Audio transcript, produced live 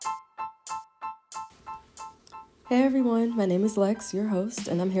Hey everyone, my name is Lex, your host,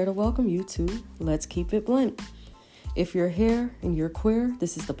 and I'm here to welcome you to Let's Keep It Blunt. If you're here and you're queer,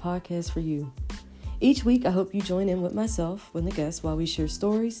 this is the podcast for you. Each week, I hope you join in with myself and the guests while we share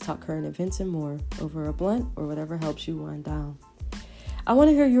stories, talk current events, and more over a blunt or whatever helps you wind down. I want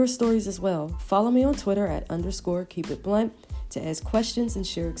to hear your stories as well. Follow me on Twitter at _keepitblunt to ask questions and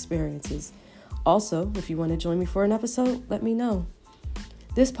share experiences. Also, if you want to join me for an episode, let me know.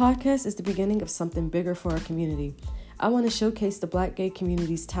 This podcast is the beginning of something bigger for our community. I want to showcase the Black gay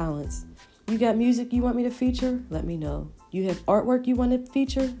community's talents. You got music you want me to feature? Let me know. You have artwork you want to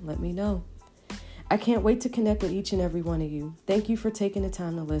feature? Let me know. I can't wait to connect with each and every one of you. Thank you for taking the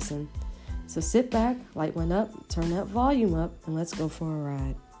time to listen. So sit back, light one up, turn that volume up, and let's go for a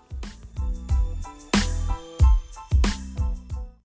ride.